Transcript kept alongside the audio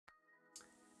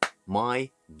My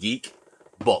Geek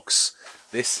Box.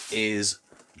 This is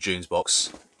June's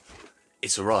box.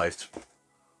 It's arrived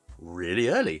really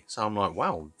early, so I'm like,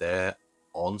 wow, they're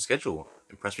on schedule.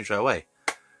 Impressed me straight away.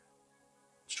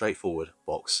 Straightforward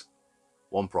box,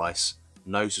 one price,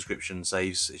 no subscription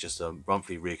saves. It's just a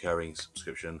monthly recurring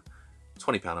subscription,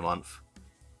 £20 a month.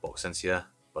 Box sent here,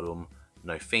 boom.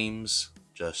 No themes,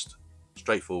 just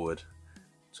straightforward,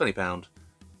 £20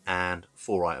 and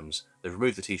 4 items. They've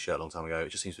removed the t-shirt a long time ago. It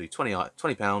just seems to be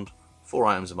 £20, 4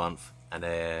 items a month, and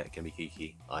they're going to be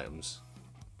geeky items.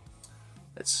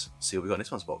 Let's see what we got in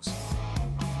this month's box.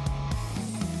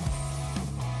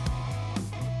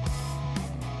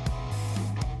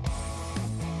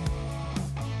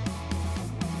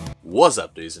 What's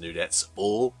up, dudes and dudettes,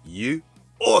 all you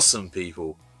awesome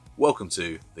people? Welcome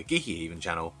to the Geeky Heathen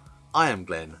channel. I am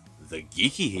Glen, the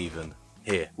Geeky Heathen,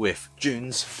 here with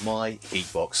June's My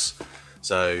Geek Box.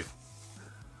 So,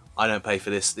 I don't pay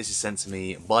for this. This is sent to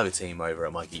me by the team over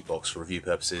at My Geek Box for review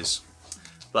purposes.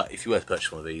 But if you were to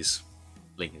purchase one of these,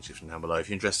 link in the description down below if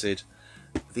you're interested.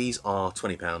 These are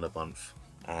 £20 a month,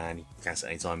 and you can cancel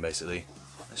at any time basically.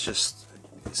 It's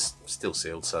still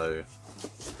sealed, so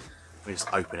we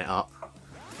just open it up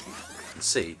and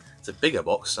see. It's a bigger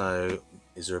box, so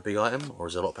is there a big item or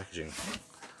is there a lot of packaging?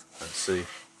 Let's see.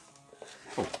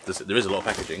 Oh, there is a lot of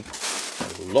packaging.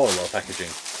 A lot of packaging.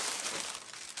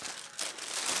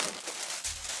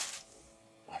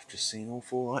 I've just seen all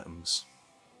 4 items.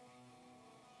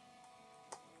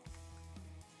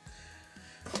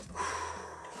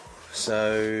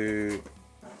 So,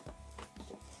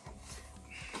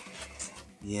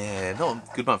 yeah, not a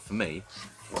good month for me.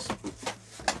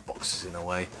 Boxes in a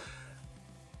way.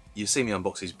 You've seen me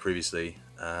unbox these previously.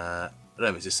 I don't know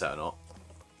if it's this set or not.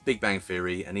 Big Bang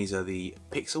Theory, and these are the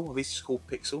Pixel. Are these just called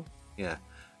Pixel? Yeah.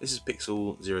 This is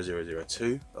Pixel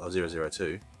 0002 or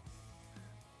 002.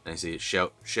 And you see it's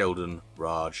Sheldon,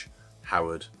 Raj,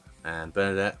 Howard, and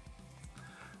Bernadette.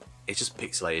 It's just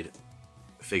pixelated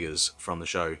figures from the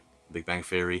show Big Bang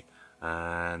Theory,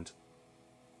 and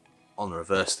on the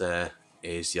reverse there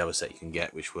is the other set you can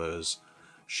get, which was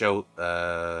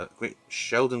Sheldon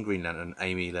Green Lantern,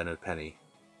 Amy Leonard Penny.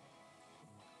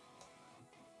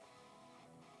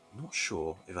 I'm not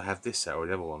sure if I have this set or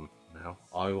the other one now.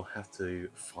 I will have to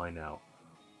find out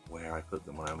where I put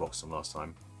them when I unboxed them last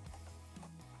time.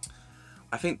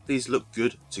 I think these look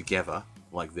good together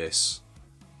like this.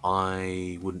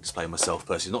 I wouldn't display myself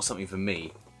personally. Not something for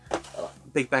me.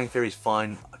 Big Bang Theory is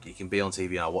fine. It can be on TV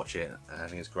and I'll watch it, and I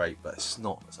think it's great, but it's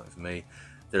not something for me.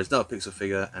 There is another Pixel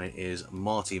figure, and it is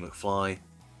Marty McFly,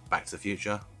 Back to the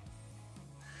Future.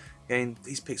 Again,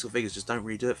 these Pixel figures just don't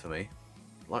really do it for me.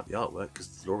 I like the artwork because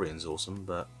the DeLorean's awesome,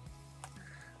 but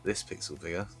this Pixel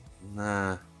figure,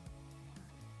 nah.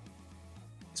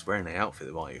 It's wearing the outfit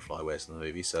that Marty McFly wears in the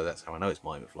movie, so that's how I know it's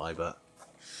Marty McFly, but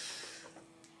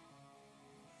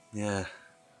yeah.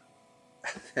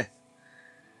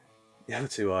 The other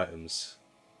 2 items,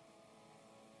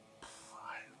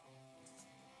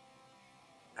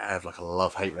 I have like a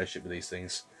love-hate relationship with these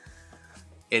things.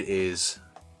 It is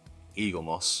Eagle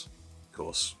Moss, of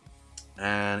course,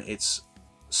 and it's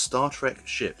Star Trek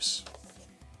ships.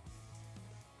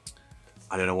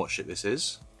 I don't know what ship this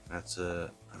is. I have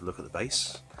to have a look at the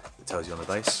base. It tells you on the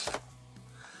base.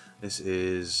 This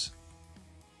is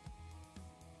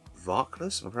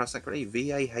Varklas. Am I pronouncing that correctly?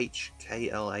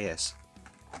 V-A-H-K-L-A-S.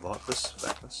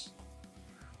 Varklas?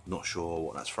 Not sure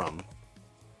what that's from.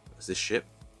 It's this ship.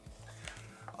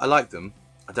 I like them.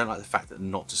 I don't like the fact that they're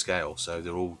not to scale, so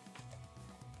they're all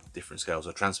different scales.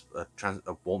 A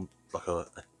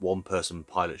one-person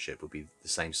pilot ship would be the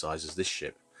same size as this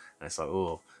ship, and it's like,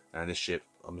 oh, and this ship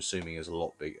I'm assuming is a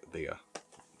lot bigger.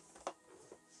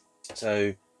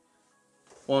 So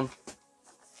 1,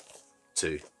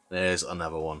 2. There's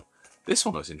another one. This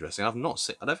one looks interesting. I don't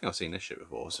think I've seen this ship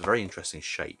before. It's a very interesting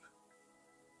shape.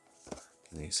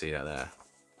 And you can see that there.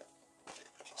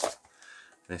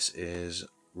 This is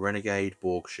Renegade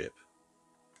Borg ship.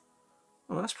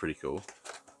 Oh, that's pretty cool.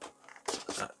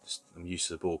 I'm used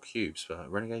to the Borg cubes,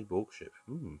 but Renegade Borg ship.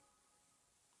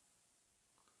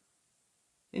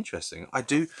 Interesting.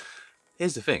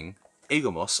 Here's the thing.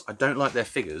 Eagle Moss, I don't like their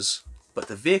figures, but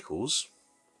the vehicles,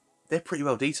 they're pretty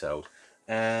well detailed.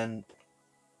 And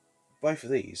both of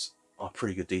these are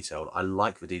pretty good detailed. I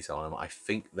like the detail on them. I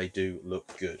think they do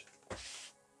look good.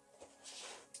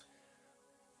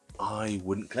 I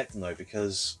wouldn't collect them though,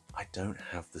 because I don't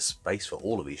have the space for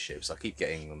all of these ships. I keep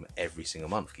getting them every single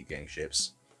month, keep getting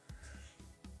ships.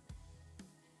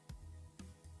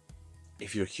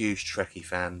 If you're a huge Trekkie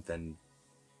fan, then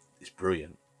it's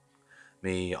brilliant.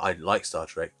 Me, I like Star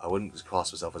Trek. I wouldn't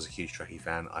class myself as a huge Trekkie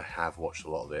fan. I have watched a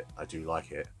lot of it. I do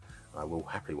like it. I will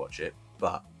happily watch it.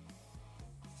 But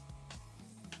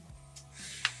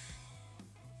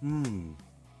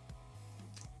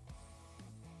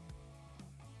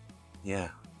yeah.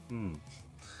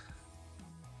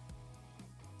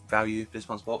 Value this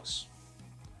month's box?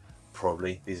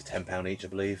 Probably. These are £10 each, I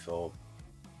believe, or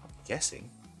I'm guessing.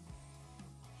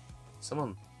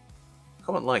 Someone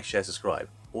comment, like, share, subscribe.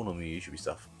 All normal YouTube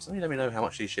stuff. Somebody let me know how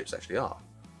much these ships actually are.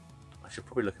 I should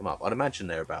probably look them up. I'd imagine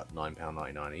they're about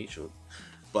 £9.99 each,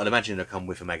 but I'd imagine they'll come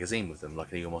with a magazine with them,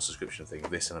 like an Eagle Moss subscription thing.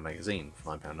 This and a magazine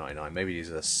for £9.99. Maybe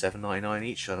these are £7.99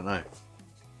 each. I don't know.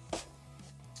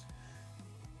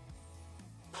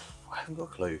 I haven't got a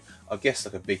clue. I guess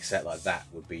like a big set like that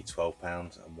would be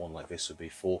 £12, and one like this would be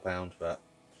 £4. But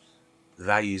the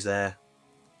value's there.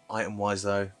 Item wise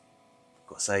though, I've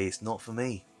got to say it's not for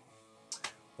me.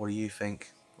 What do you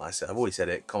think? Like I said, I've already said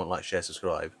it. Comment, like, share,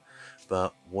 subscribe.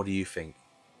 But what do you think?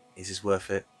 Is this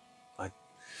worth it? I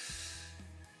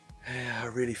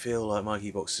really feel like My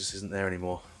Geek Box just isn't there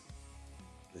anymore.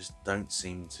 They just don't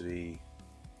seem to be.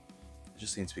 They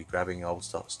just seem to be grabbing old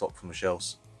stock from the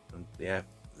shelves. And yeah,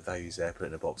 the value's there. Put it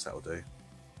in a box. That'll do.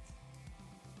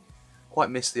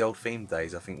 Quite miss the old theme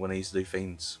days. I think when I used to do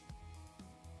themes,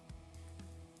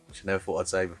 which I never thought I'd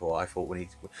say before. I thought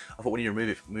when you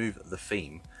remove the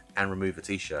theme and remove the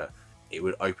T-shirt, it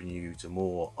would open you to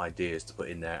more ideas to put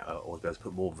in there, or to be able to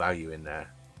put more value in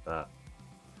there. But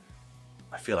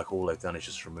I feel like all they've done is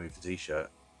just remove the T-shirt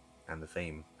and the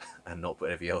theme, and not put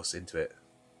anything else into it.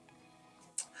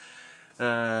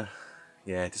 Yeah,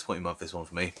 disappointing month this one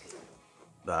for me.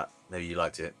 But maybe you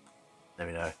liked it. Let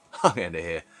me know. I'm gonna end it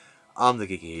here. I'm the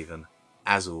Geeky Heathen.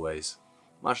 As always,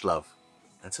 much love.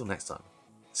 Until next time,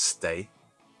 stay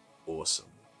awesome.